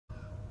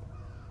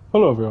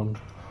Hello everyone,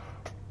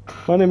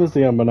 my name is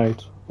the Ember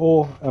Knight,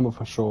 or Emma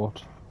for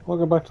short.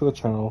 Welcome back to the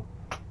channel,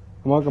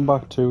 and welcome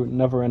back to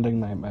Neverending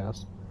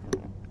Nightmares.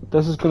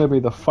 This is going to be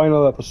the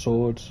final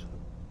episode,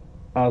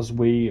 as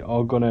we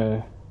are going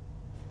to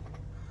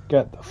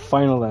get the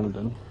final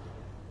ending.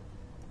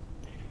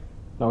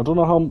 Now I don't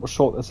know how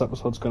short this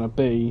episode's going to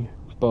be,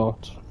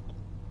 but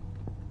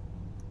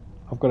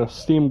I've got a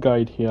Steam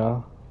guide here.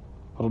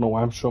 I don't know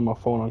why I'm showing my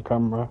phone on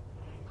camera,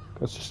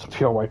 it's just a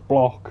pure white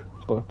block,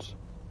 but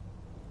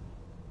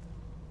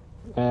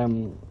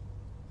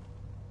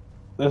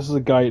this is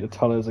a guide to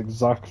tell us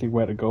exactly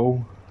where to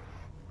go,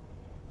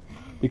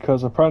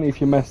 because apparently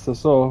if you mess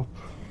this up,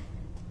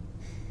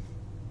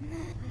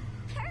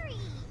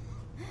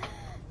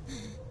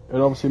 it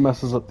obviously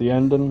messes up the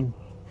ending.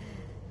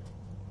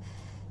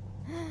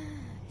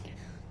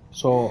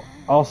 So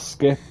I'll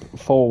skip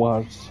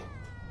forwards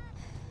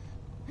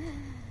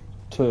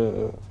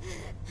to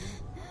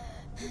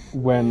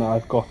when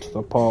I've got to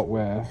the part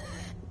where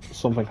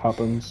something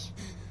happens.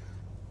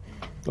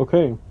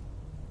 Okay,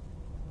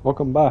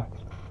 welcome back.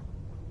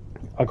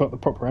 I got the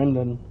proper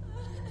ending.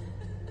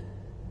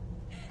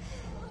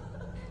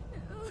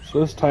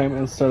 So this time,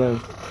 instead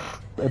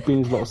of it being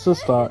his little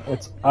sister,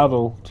 it's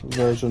adult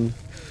version.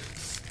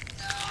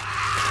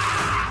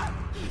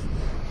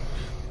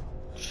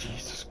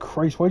 Jesus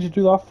Christ, why'd you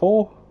do that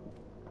for?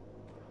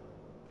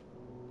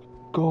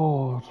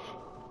 God.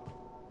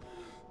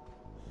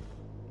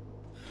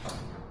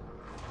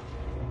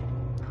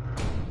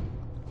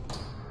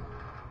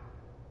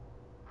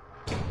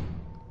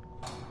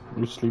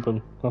 You're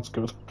sleeping, that's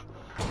good.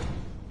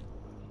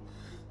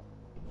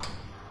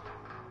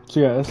 So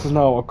yeah, this is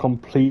now a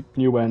complete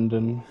new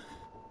ending.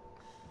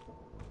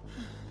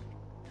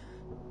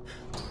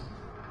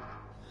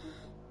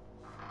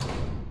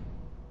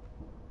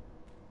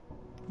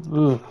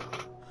 Ugh.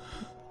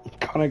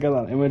 Can I get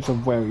that image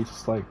of where he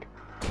just like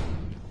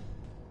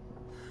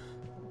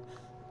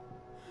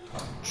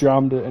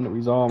jammed it into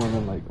his arm and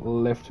then like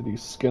lifted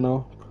his skin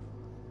up?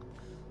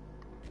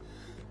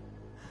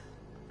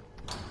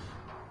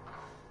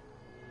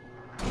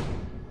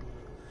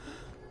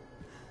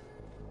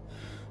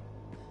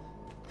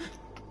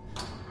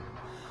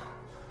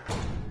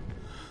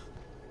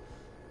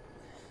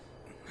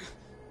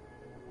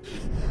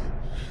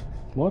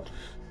 What?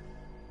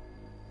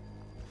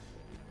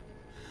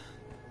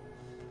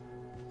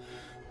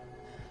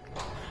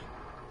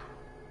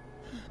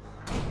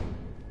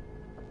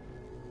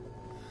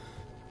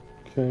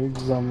 Okay,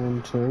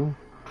 examine 2.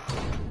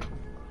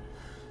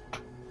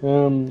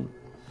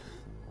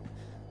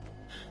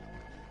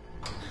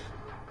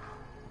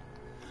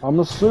 I'm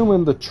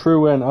assuming the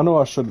true end. I know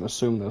I shouldn't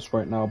assume this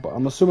right now, but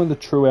I'm assuming the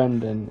true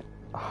ending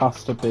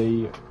has to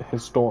be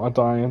his daughter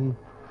dying.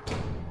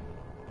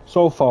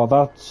 So far,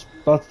 that's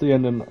the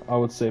ending I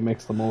would say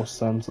makes the most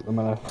sense at the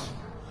minute.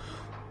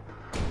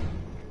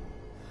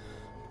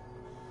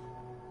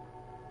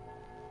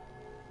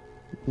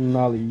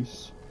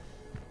 Nallies.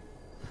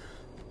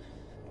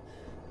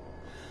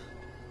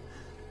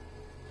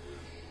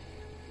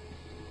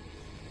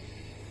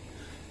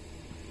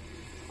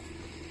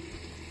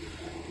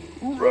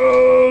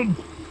 Run!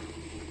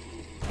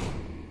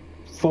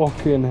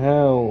 Fucking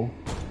hell.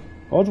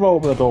 How do I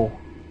open the door?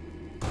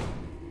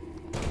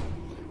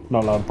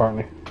 Not allowed,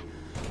 apparently.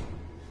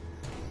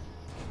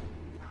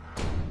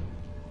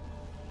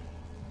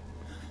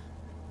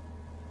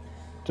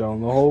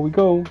 Down the hole we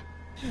go.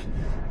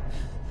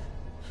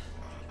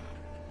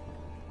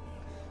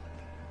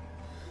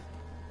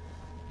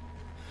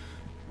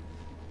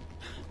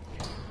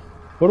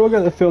 What do I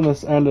get the feeling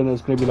this ending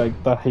is maybe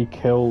like that he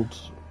killed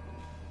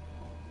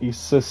his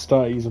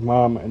sister, his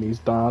mum, and his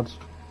dad?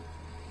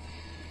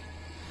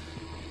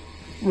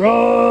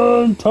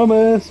 Run,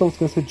 Thomas! I was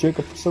gonna say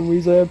Jacob for some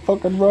reason.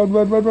 Fucking run,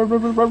 run, run, run,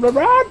 run, run, run, run,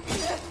 run!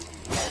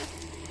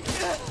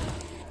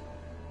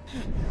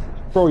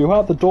 Bro, you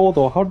had the door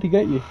though. How did he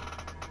get you?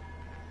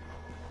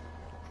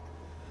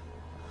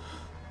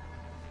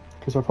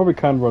 Because I probably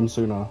can run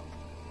sooner.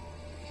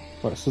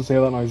 Right, so say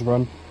that noise.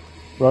 Run,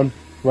 run,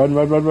 run,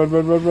 run, run, run,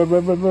 run, run, run,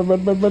 run, run, run,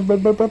 run, run, run, run,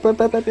 run, run,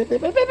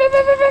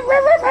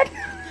 run.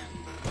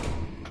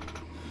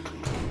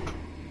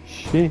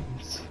 Shit.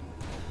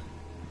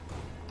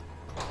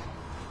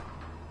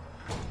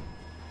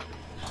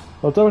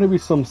 There'll definitely be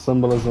some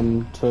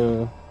symbolism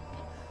to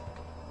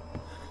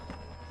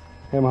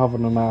him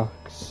having an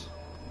axe.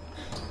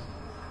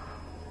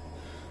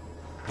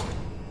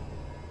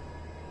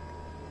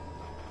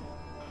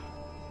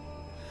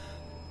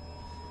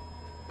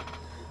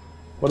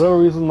 Whatever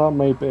reason that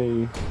may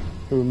be,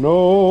 who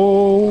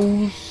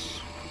knows?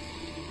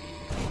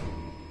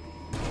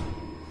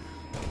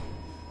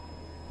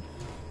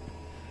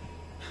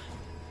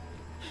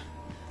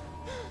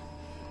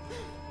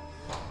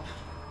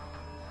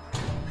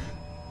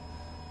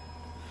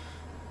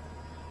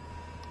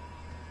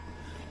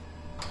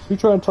 You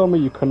trying to tell me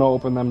you cannot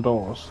open them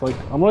doors? Like,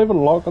 I'm not even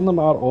locking them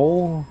at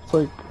all. It's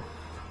like,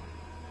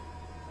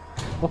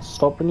 what's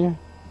stopping you?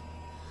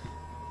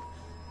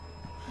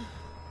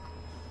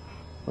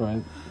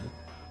 Right.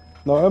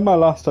 Now, in my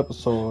last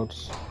episode,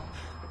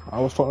 I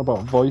was talking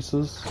about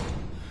voices.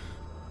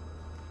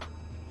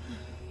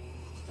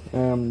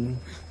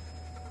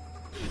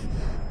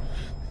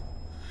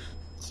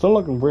 Still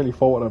looking really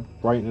forward to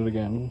writing it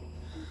again.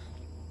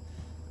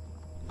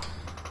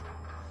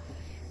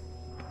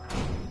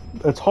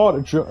 It's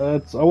hard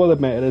to I will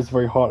admit it is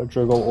very hard to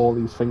juggle all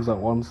these things at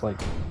once,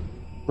 like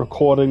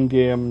recording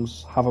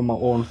games, having my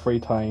own free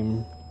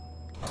time,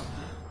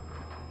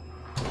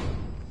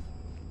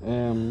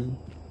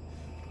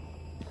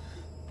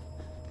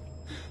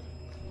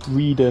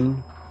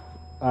 reading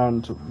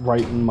and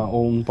writing my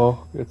own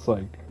book. It's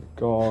like,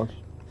 God.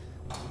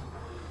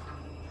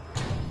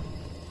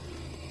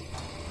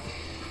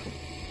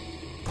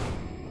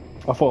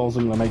 I thought I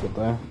wasn't gonna make it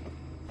there.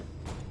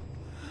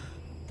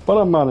 But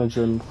I'm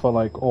managing for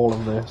like all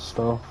of this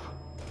stuff.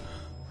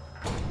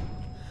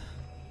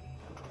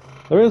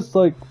 There is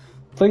like,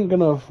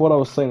 thinking of what I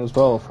was saying as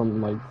well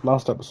from like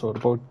last episode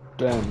about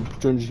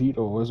Junji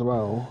Ito as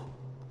well.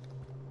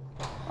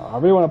 I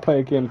really want to play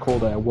a game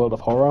called World of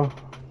Horror.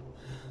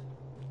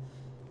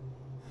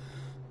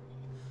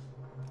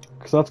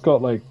 Because that's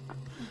got like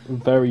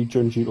very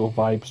Junji Ito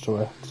vibes to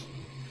it.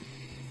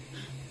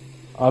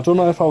 I don't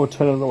know if I would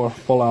turn it into a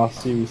full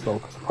ass series though,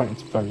 because I think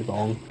it's very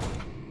long.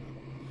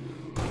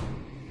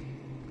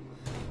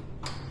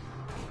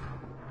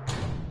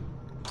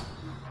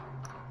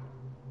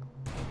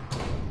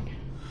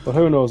 But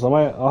who knows,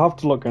 I'll have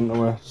to look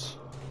into it.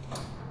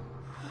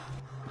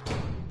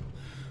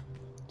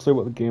 See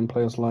what the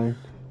gameplay is like.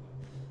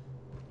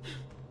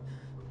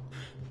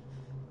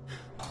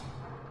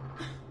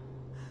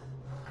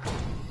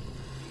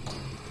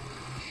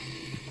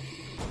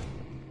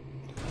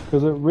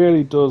 Because it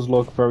really does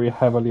look very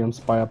heavily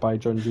inspired by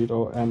Junji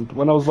Ito, and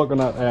when I was looking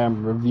at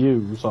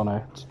reviews on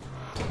it,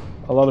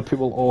 a lot of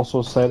people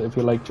also said if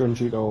you like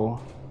Junji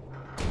Ito,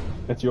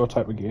 it's your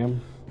type of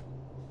game.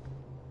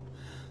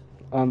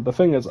 And the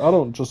thing is, I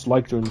don't just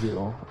like Junji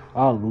Ito,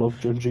 I love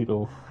Junji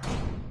Ito.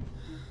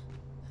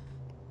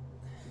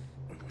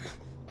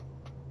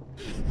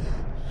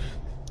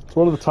 It's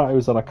one of the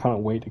tattoos that I can't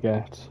wait to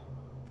get.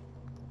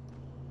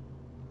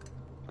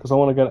 Because I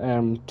want to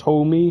get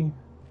Tomi,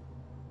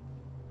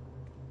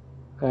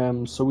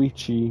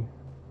 Soichi,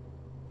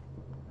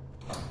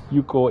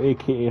 Yuko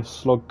aka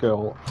Slug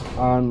Girl,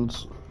 and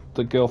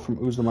the girl from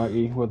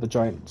Uzumaki with the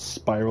giant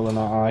spiral in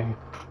her eye.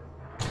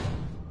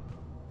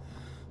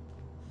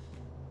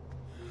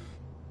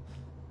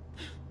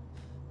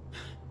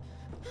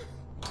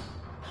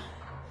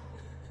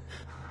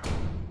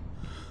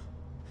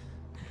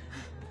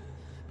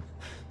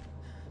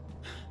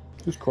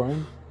 Who's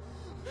crying?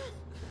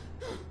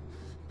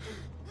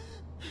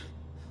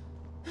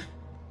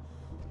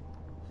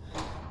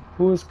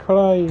 Who is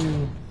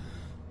crying?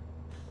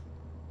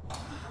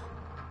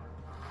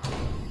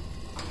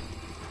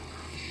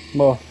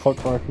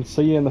 Motherfucker, I can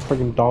see you in the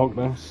friggin'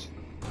 darkness.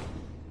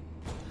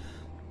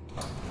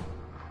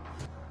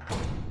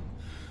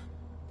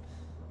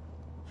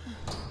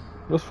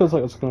 This feels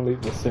like it's gonna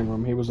leave the same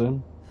room he was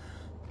in.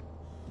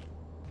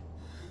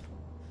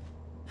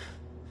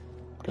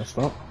 Guess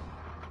not.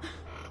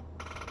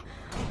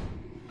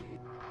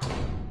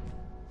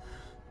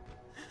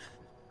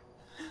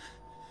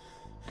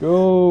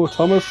 Go,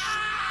 Thomas.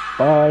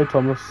 Bye,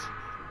 Thomas.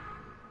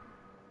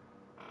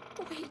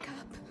 Wake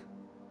up.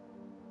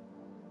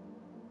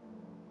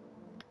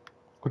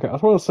 Okay, I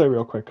just want to say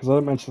real quick, because I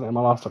didn't mention it in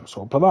my last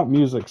episode, but that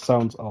music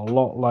sounds a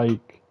lot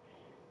like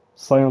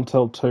Silent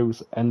Hill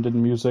 2's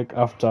ending music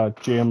after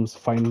James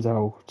finds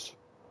out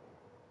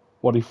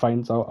what he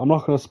finds out. I'm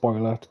not going to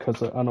spoil it,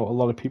 because I know a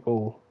lot of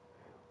people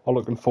are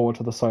looking forward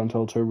to the Silent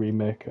Hill 2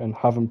 remake and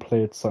haven't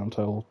played Silent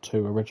Hill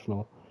 2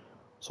 original.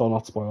 So I'll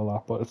not spoil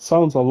that, but it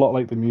sounds a lot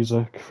like the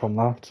music from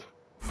that.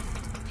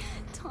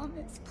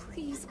 Thomas,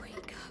 please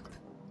wake up.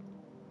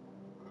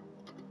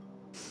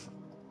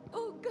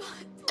 Oh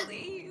God,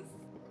 please.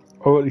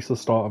 Or at least the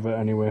start of it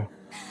anyway.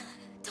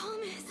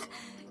 Thomas,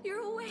 you're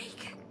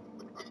awake.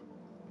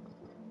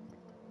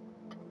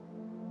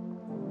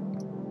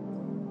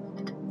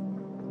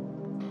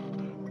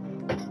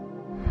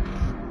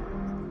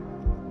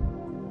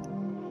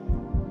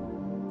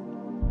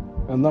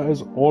 And that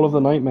is all of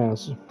the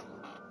nightmares.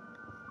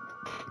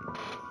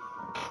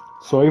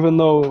 So even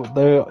though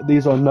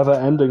these are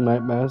never-ending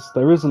nightmares,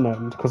 there is an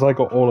end, because I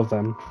got all of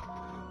them.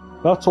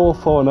 That's all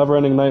for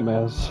Neverending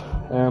Nightmares.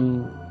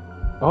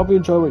 I hope you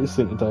enjoyed what you've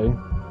seen today.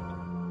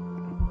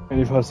 And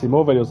if you want to see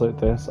more videos like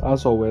this,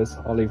 as always,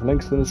 I'll leave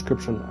links in the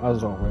description,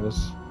 as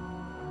always.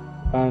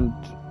 And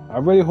I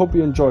really hope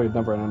you enjoyed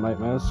Neverending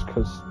Nightmares,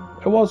 because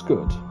it was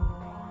good.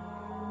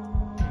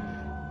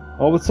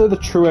 I would say the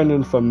true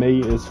ending for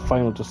me is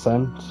Final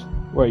Descent,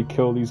 where you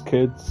kill these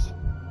kids.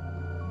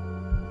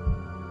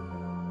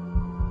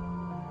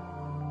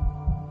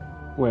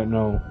 Wait,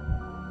 no.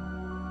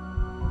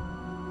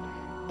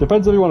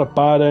 Depends if you want a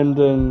bad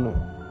ending,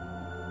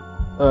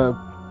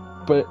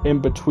 but in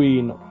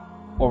between,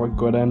 or a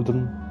good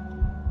ending.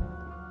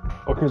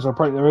 Okay, so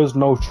apparently there is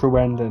no true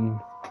ending,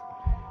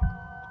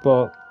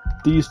 but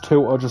these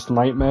two are just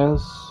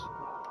nightmares,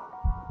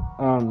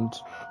 and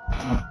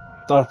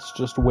that's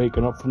just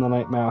waking up from the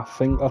nightmare. I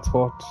think that's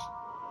what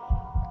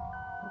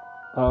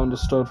I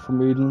understood from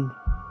reading.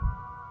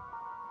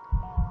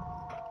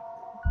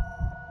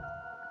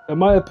 In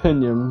my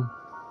opinion,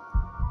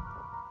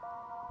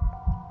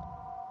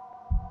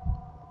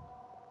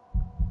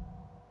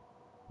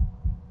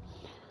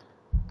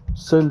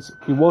 since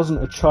he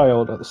wasn't a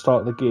child at the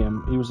start of the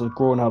game, he was a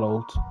grown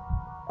adult,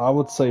 I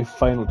would say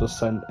Final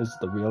Descent is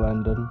the real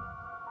ending.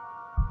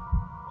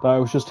 That it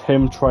was just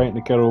him trying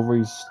to get over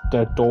his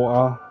dead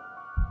daughter.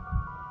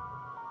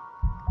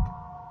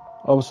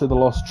 Obviously the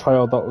lost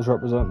child, that was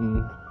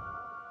representing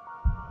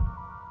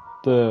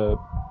the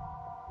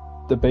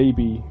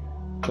baby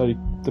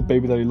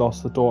that he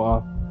lost, the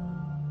daughter.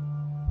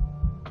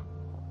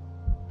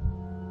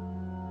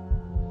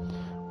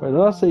 Wait, did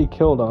I say he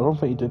killed her? I don't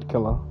think he did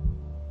kill her.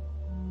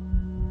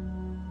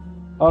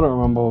 I don't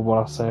remember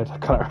what I said. I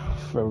can't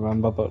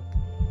remember, but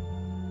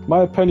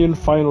my opinion,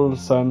 Final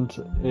Descent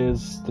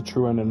is the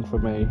true ending for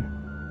me.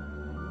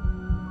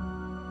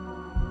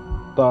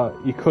 That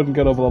he couldn't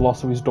get over the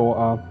loss of his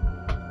daughter,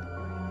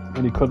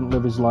 and he couldn't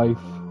live his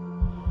life,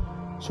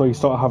 so he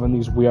started having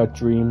these weird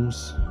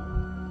dreams.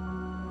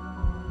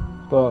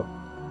 But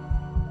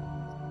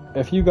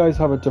if you guys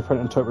have a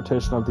different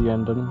interpretation of the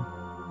ending,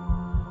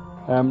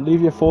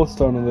 leave your thoughts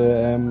down in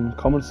the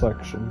comment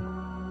section.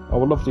 I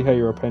would love to hear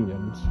your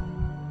opinions.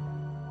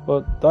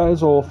 But that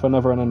is all for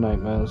Neverending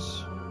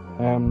Nightmares.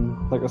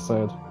 Like I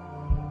said,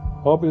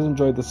 I hope you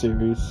enjoyed the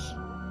series,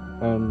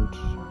 and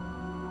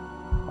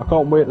I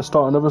can't wait to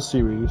start another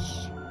series,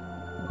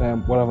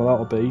 whatever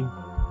that'll be.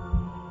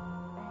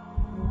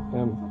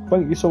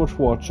 Thank you so much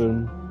for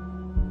watching,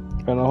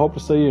 and I hope to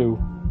see you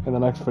in the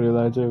next video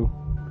that I do.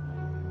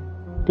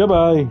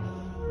 Goodbye!